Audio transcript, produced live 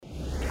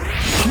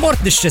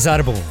Mort nixtri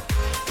zarbun.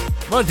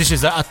 Morti xi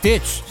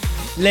għattiċ.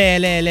 Le,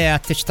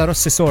 għattiċ ta'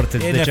 Rossi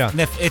sorted diġà.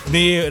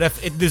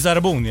 Nefqitni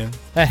zarbun jen.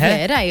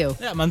 Vera jew.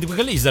 Ja, mandi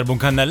kalli zarbun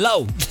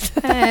kannellaw.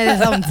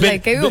 Sounds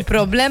like you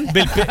problem.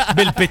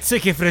 Bil-pizzi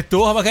kif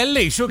rittuħa ma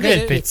kellix.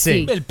 Bil-pizzi.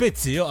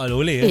 Bil-pizzi, għalu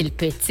li.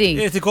 Il-pizzi.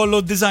 Jeti kollu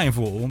d-design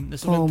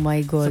fuq. Oh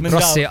my god.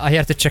 Rossi,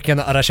 aħjar t-ċekja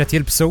naqra xet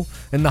jilbsu,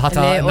 innaħa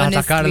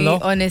ta' Karlo.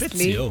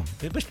 Honestly.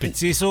 Biex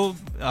pizzi jisu.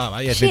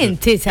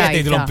 X'inti tajta?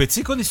 Jgħidilhom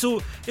pizzi kon jisu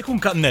ikun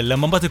kannella,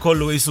 ma mbagħad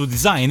ikollu jisu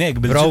design hekk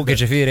bil. Brogue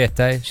ġifieri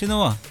jettaj. X'inhu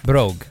huwa?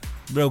 Brogue.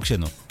 Brogue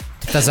x'inhu?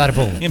 Ta'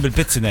 zarbun. Jien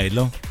bil-pizzi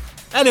ngħidlu.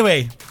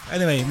 Anyway,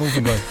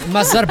 moving on.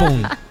 Ma'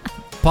 zarbun.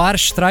 Par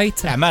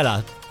xtrajt.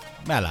 Mela,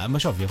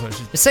 ma xovja.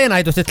 Issa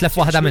jgħidu titlef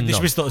waħda minnhom.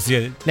 Biex mistoqsija.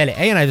 Le,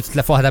 jgħidu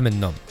titlef waħda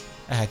minnhom.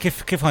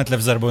 Kif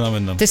ħantlef zarbuna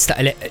minnhom? Tista'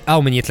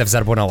 hawn min jitlef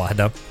zarbuna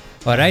waħda.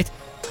 Alright?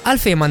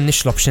 Għalfejn ma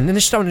nix l-option,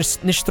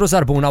 nixtru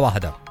zarbuna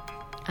waħda.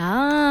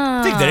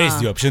 Tikder is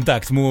the option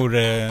tak tmur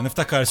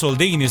niftakar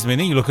soldini żmien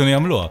ilu kienu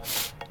jagħmluha.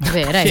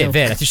 Vera,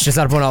 tixtri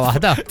zarbuna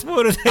waħda.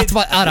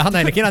 Ara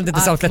ħanajlek kien għandi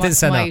 39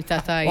 sena.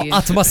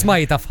 Qatt ma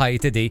smajta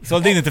f'ħajti di.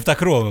 Soldini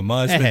tiftakruhom, ma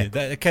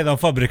kellhom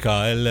fabrika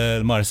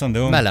l-Mars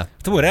għandhom. Mela.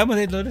 Tmur hemm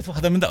tgħidlu rid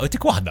waħda minn daqq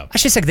tik waħda.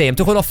 Għax isek dejjem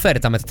tieħu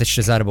l-offerta meta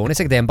tixtri zarbun,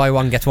 isek dejjem buy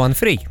one get one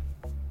free.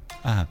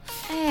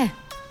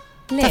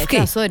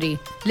 Le, sorry.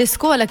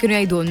 L-iskola kienu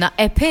jgħidulna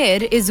a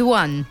pair is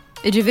one.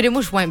 Ġifieri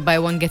mhux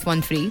buy one get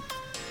one free.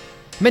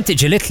 Men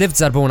tiġi li tlift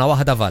zarbuna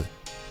waħda val.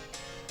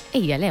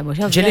 Ija, le,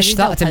 mhux ġili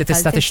xtaqt li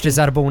tista' tixtri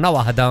zarbuna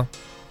waħda.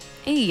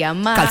 Ija,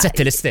 ma.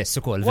 Kalzetti l-istess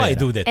ukoll. Why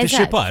do that?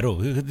 Tixxiparu,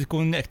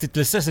 tkun hekk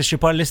l-istess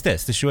tixxipar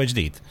l-istess, tixxi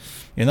ġdid.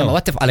 Ma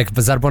wattif għalek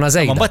b'żarbuna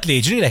żejda. Ma mbagħad li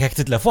jiġrilek hekk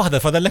titlef waħda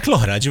fadallek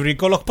l-oħra, ġifieri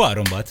jkollok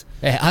paru mbagħad.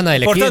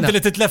 Għandajlek. Importanti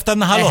li titlef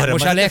tan-naħa l-oħra,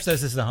 mhux għalhekk.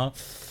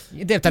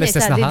 Dejjem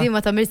tal-istess naħa. Di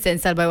ma tagħmel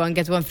sens għal buy one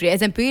get one free.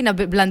 Eżempju jiena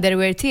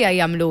bl-underwear tiegħi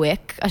jagħmlu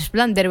hekk, għax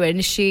bl-underwear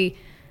nixxi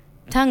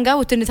tanga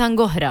u tinni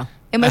tanga oħra.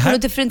 Imma jkunu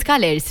different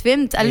colors,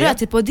 fimt? Allura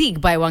tipo dik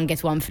buy one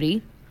get one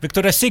free.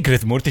 Victoria's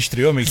Secret mur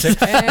tixtrihom ilsek.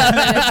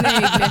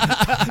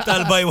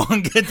 Tal-buy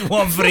one get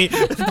one free.